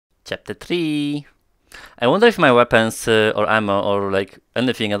Chapter 3. I wonder if my weapons or ammo or like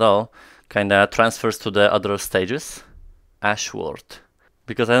anything at all kinda transfers to the other stages. Ashword.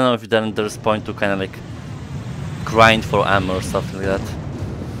 Because I don't know if then there's point to kinda like grind for ammo or something like that.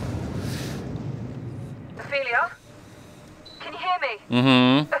 Ophelia? Can you hear me?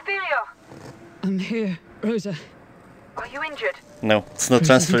 Mm-hmm. Ophelia! I'm here, Rosa. Are you injured? No, it's not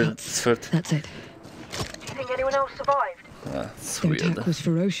transferred. That's it. Do you think anyone else survived? That's The weird. attack was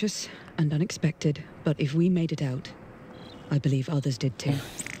ferocious and unexpected, but if we made it out, I believe others did too.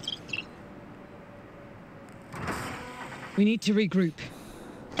 We need to regroup.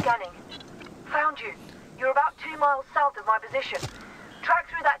 Scanning. Found you. You're about 2 miles south of my position. Track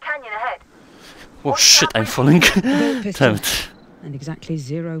through that canyon ahead. Oh shit, I'm falling. Bolt pistol. Damn it. And exactly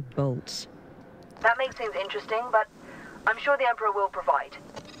 0 bolts. That makes things interesting, but I'm sure the Emperor will provide.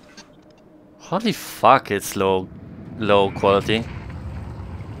 Holy fuck, it's low quality.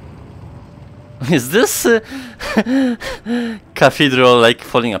 Is this cathedral like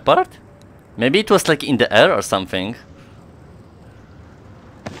falling apart? Maybe it was like in the air or something.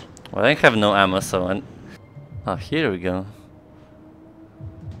 Well, I have no ammo, so oh, here we go.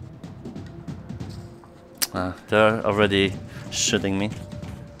 Ah, they're already shooting me.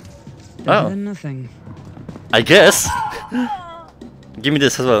 Better Oh, than nothing. I guess. Give me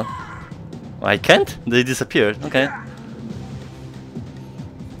this as well. Oh, I can't? They disappeared. Okay.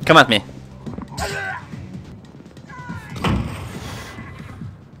 Come at me.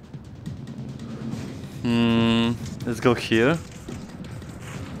 Let's go here.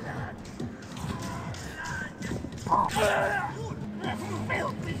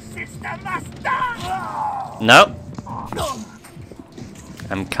 No.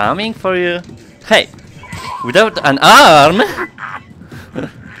 I'm coming for you. Hey, without an arm,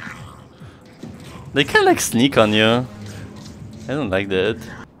 they can like sneak on you. I don't like that.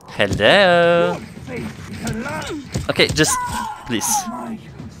 Hello. Okay, just please.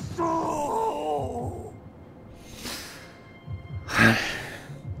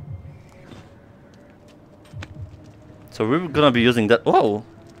 So we're gonna be using that. Whoa,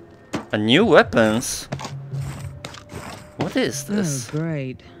 a new weapons. What is this? Oh,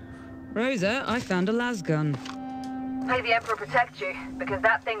 great. Rosa, I found a las gun. May the Emperor protect you, because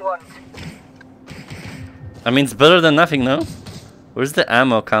that thing won't. I mean, it's better than nothing, no? Where's the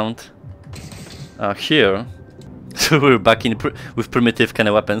ammo count? Here. So we're back in with primitive kind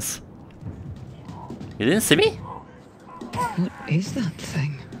of weapons. You didn't see me? What is that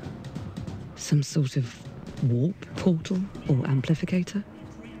thing? Some sort of warp portal or amplificator?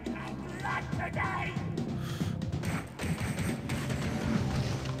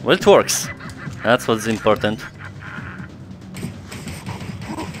 Well, it works. That's what's important.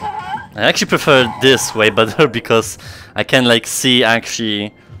 I actually prefer this way better because I can like see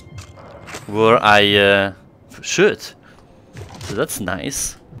actually where I shoot. So that's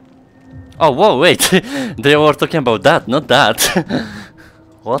nice. Oh, whoa, wait. They were talking about that, not that.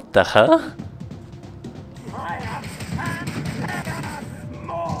 What the hell?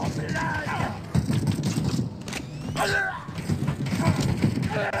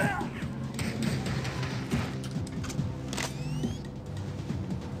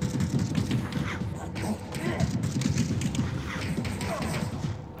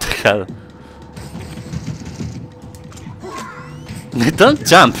 Hell. Don't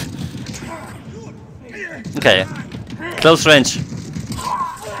jump. Okay. Close range.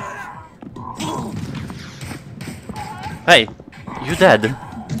 Hey, you dead.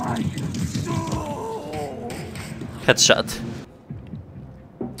 Headshot.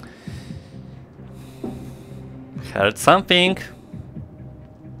 Heard something.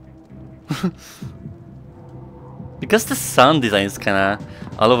 Because the sound design is kinda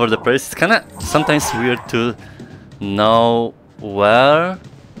all over the place, it's kinda sometimes weird to know where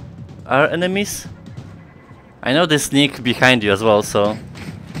are enemies. I know they sneak behind you as well, so...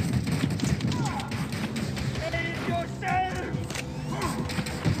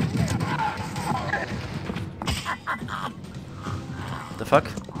 The fuck?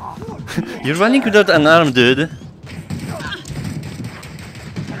 You're running without an arm, dude.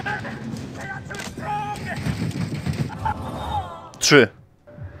 True.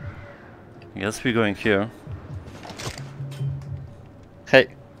 I guess we're going here. Hey.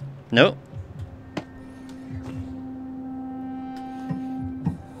 No.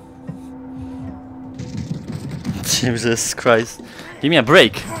 Jesus Christ. Give me a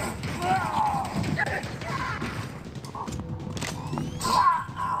break.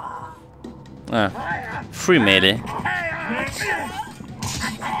 Free melee.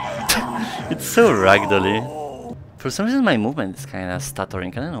 It's so ragdolly. For some reason my movement is kinda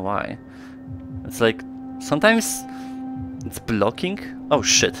stuttering, I don't know why. It's like, sometimes it's blocking. Oh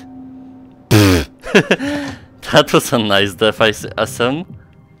shit. That was a nice death, I assume.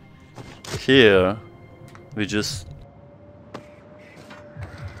 Here, we just...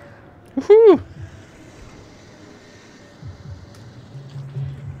 Woohoo!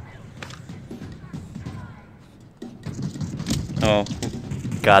 Oh,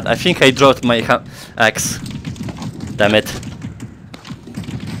 God, I think I dropped my axe. Damn it.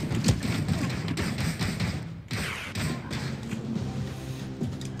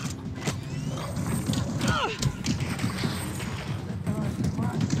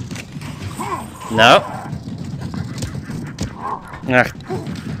 No. Ah,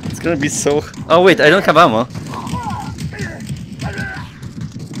 it's gonna be so... Oh wait, I don't have ammo.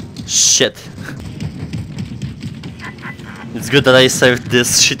 Shit. It's good that I saved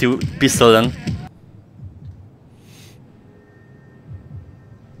this shitty pistol then.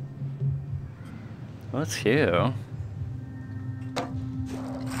 What's here?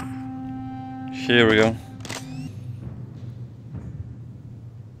 Here we go.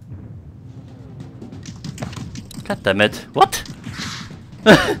 God damn it. What?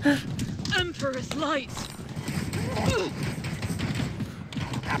 Emperor's light!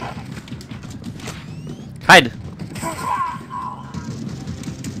 Hide!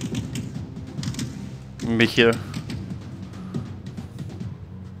 Be here.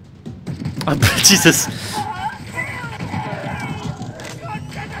 Oh, Jesus!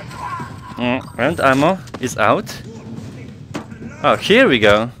 And ammo is out. Oh, here we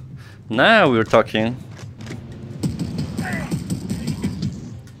go. Now we're talking.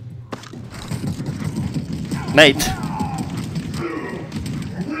 Mate.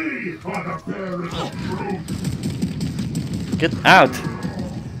 Get out.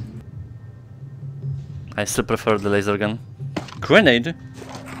 I still prefer the laser gun. Grenade?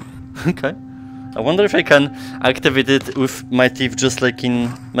 Okay. I wonder if I can activate it with my teeth just like in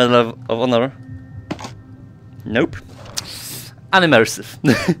Medal of Honor. Nope. Unimmersive.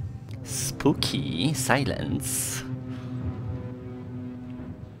 Spooky silence.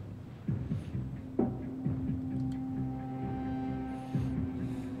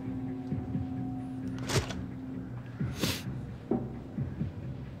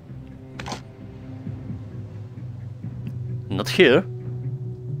 Not here.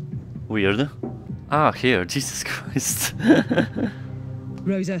 Weird. Ah, here. Jesus Christ.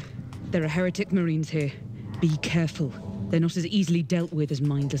 Rosa, there are heretic marines here. Be careful. They're not as easily dealt with as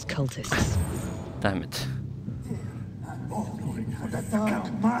mindless cultists. Damn it. Oh.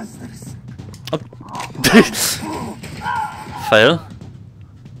 Fail.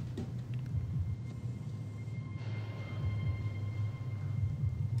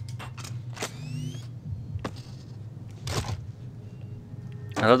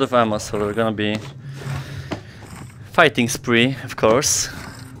 A lot of ammo, so we're gonna be fighting spree, of course.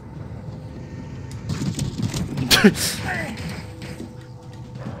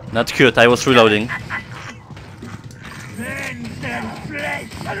 Not cute, I was reloading.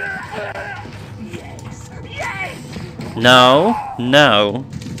 No, no.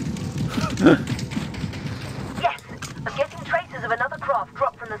 Yes, I'm getting traces of another craft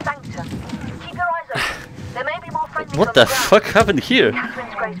dropped from the sanctum. Keep your eyes open. There may be more friendlies. What the fuck happened here?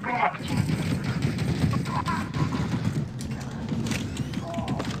 Catherine's grace protect you.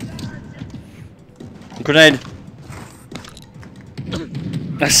 Grenade.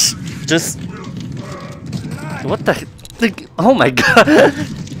 Just... What the... Oh my god.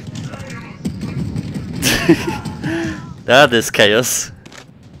 That is chaos.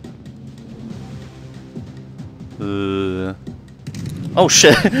 Oh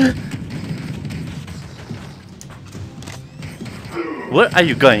shit. Where are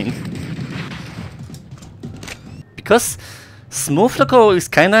you going? Because smooth loco is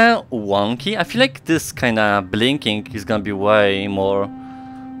kinda wonky. I feel like this kinda blinking is gonna be way more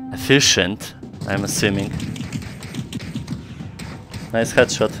efficient, I'm assuming. Nice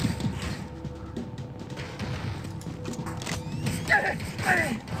headshot.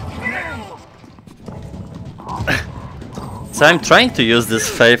 So I'm trying to use this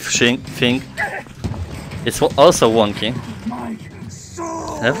faith thing. It's also wonky.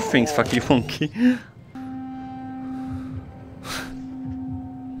 Everything's fucking wonky.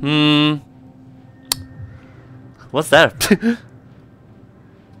 What's that?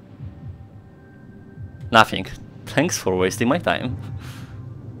 Nothing. Thanks for wasting my time.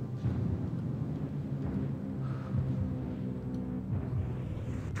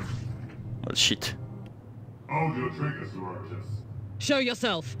 Well, shit. I'll do a trick, Sororitas. Show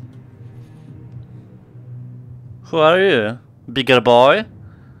yourself. Who are you? Bigger boy?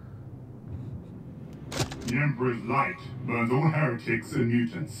 The Emperor's light burns all heretics and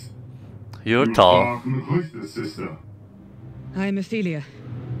mutants. You're You are tall. far from the cloisters, sister. I am Ophelia,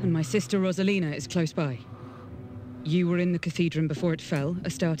 and my sister Rosalina is close by. You were in the cathedral before it fell,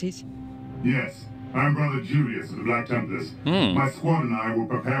 Astartes? Yes, I'm Brother Julius of the Black Templars. My squad and I were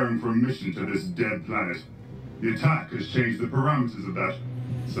preparing for a mission to this dead planet. The attack has changed the parameters of that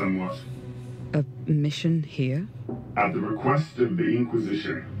somewhat. A mission here? At the request of the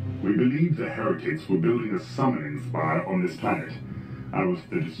Inquisition, we believe the heretics were building a summoning spire on this planet. I was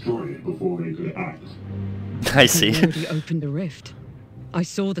to destroy it before they could act. I see. They already opened a rift. I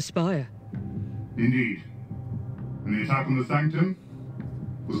saw the spire. Indeed. And the attack on the Sanctum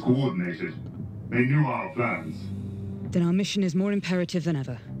was coordinated. They knew our plans. Then our mission is more imperative than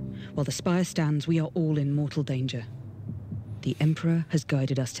ever. While the spire stands, we are all in mortal danger. The Emperor has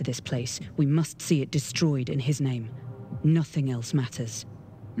guided us to this place. We must see it destroyed in his name. Nothing else matters.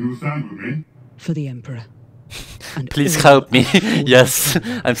 You will stand with me? For the Emperor. And Please all help me. our fallen Yes,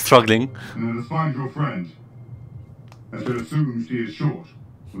 I'm struggling. And let us find your friend. I shall assume she is short,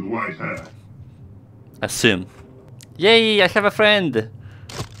 with white hair. Assume. Yay, I have a friend!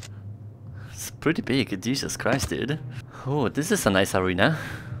 It's pretty big, Jesus Christ, dude. Oh, this is a nice arena,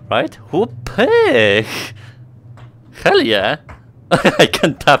 right? Whoopee! Hell yeah! I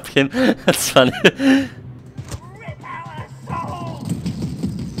can tap him, that's funny.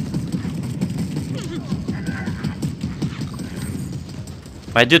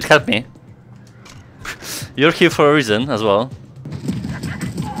 My dude, help me. You're here for a reason as well.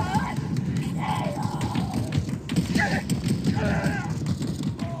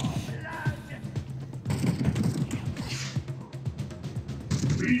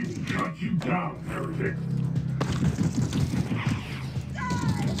 We will cut you down, heretic.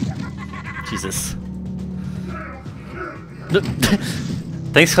 Jesus. Look.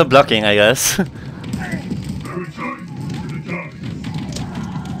 Thanks for blocking, I guess. I return to the darkness.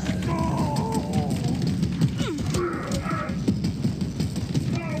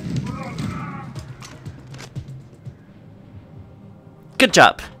 Good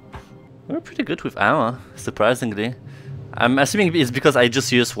job! We're pretty good with ammo, surprisingly. I'm assuming it's because I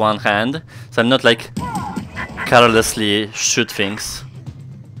just use one hand, so I'm not like carelessly shoot things.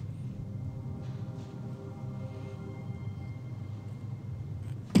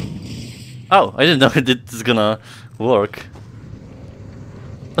 Oh, I didn't know it's gonna work.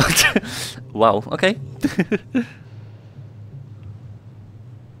 Wow, okay.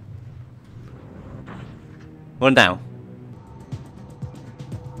 One down.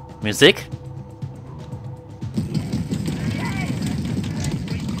 Music?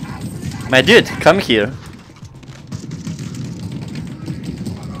 My dude, come here.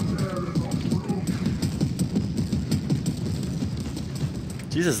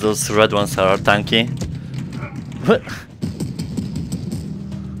 Jesus, those red ones are tanky. What?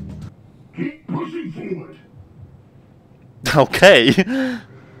 Keep pushing forward. Okay.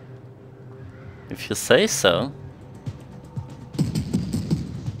 If you say so.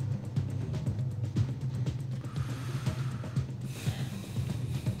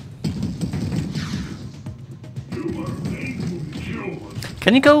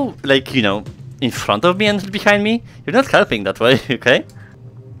 Can you go, like, you know, in front of me and behind me? You're not helping that way, okay?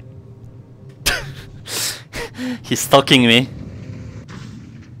 He's stalking me.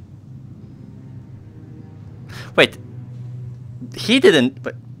 Wait. He didn't...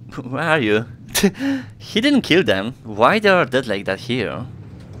 But where are you? He didn't kill them. Why they are dead like that here?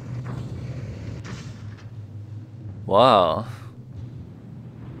 Wow.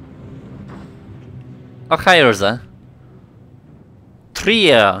 Okay, Rosa. 3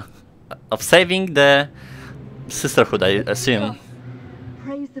 years of saving the sisterhood, I assume.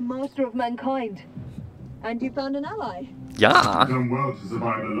 Praise the master of mankind. And you found an ally. Yeah. You've done well to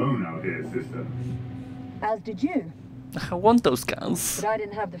survive alone out here, sister. As did you. I want those guns. But I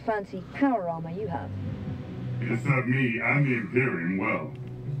didn't have the fancy power armor you have. It has served me and the Imperium well.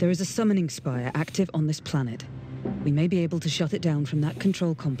 There is a summoning spire active on this planet. We may be able to shut it down from that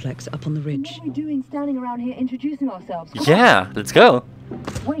control complex up on the ridge. What are we doing standing around here introducing ourselves? Come Yeah, let's go. on.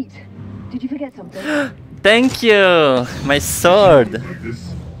 Wait. Did you forget something? Thank you, my sword. Like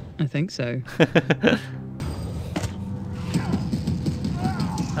this. I think so.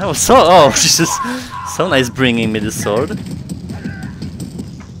 I was so... Oh, Jesus. So nice bringing me the sword.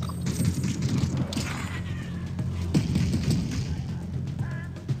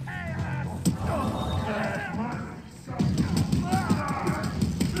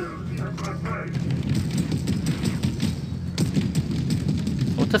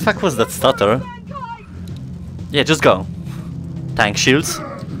 What the fuck was that stutter? Yeah, just go. Tank shields.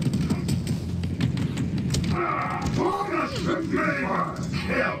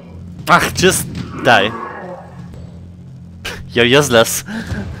 Ah, just die. You're useless.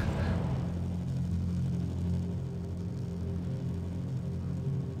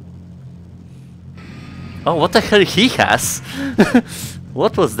 Oh, what the hell he has?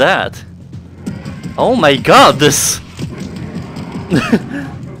 What was that? Oh my god, this...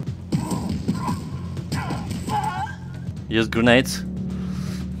 Use grenades.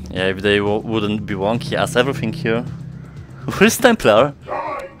 Yeah, if they wouldn't be wonky as everything here. Where's Templar?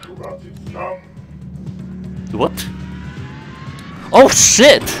 What? Oh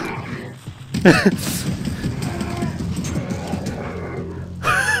shit!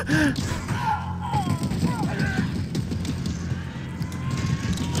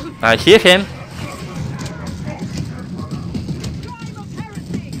 I hear him.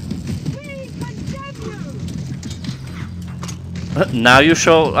 Now you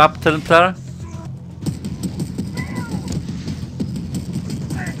show up, Templar.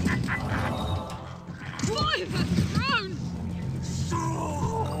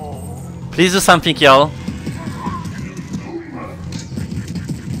 Please do something, y'all.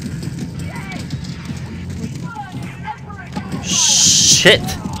 Shit!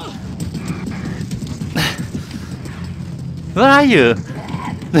 Where are you?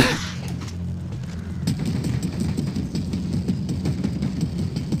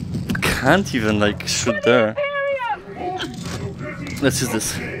 Can't even like shoot there. Let's use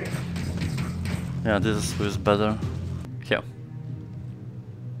this. Yeah, this was better. Yeah.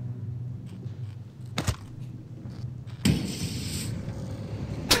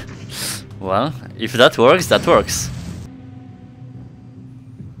 Well, if that works, that works.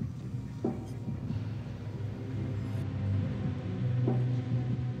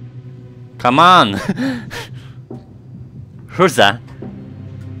 Come on! Who's that?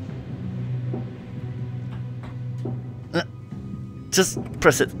 Just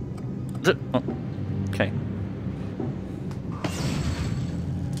press it. Oh, okay.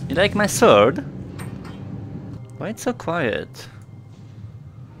 You like my sword? Why it's so quiet?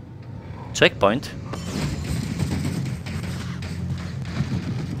 Checkpoint.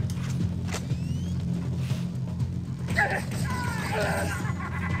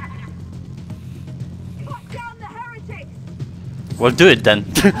 Well, do it then.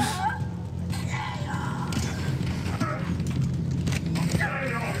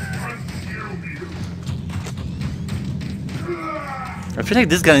 I feel like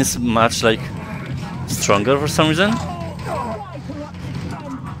this gun is much like stronger for some reason.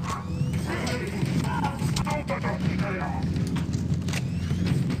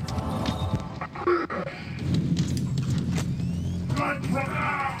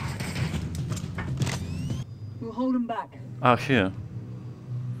 We'll hold him back. Oh, here.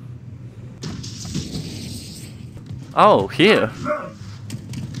 Oh, here.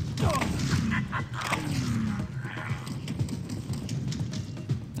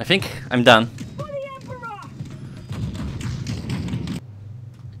 I think I'm done.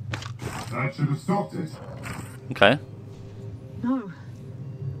 That should have stopped it. Okay. No.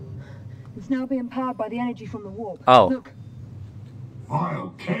 It's now being powered by the energy from the warp. Oh. Look,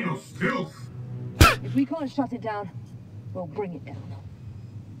 Vile chaos filth. if we can't shut it down, we'll bring it down.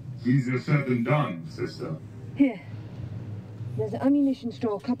 Easier said than done, sister. Here. There's an ammunition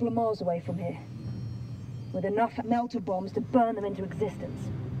store a couple of miles away from here, with enough melter bombs to burn them into existence.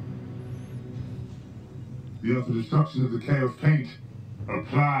 The utter destruction of the chaos paint. A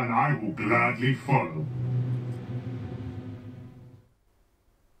plan I will gladly follow.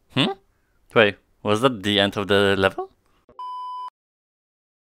 Wait, was that the end of the level?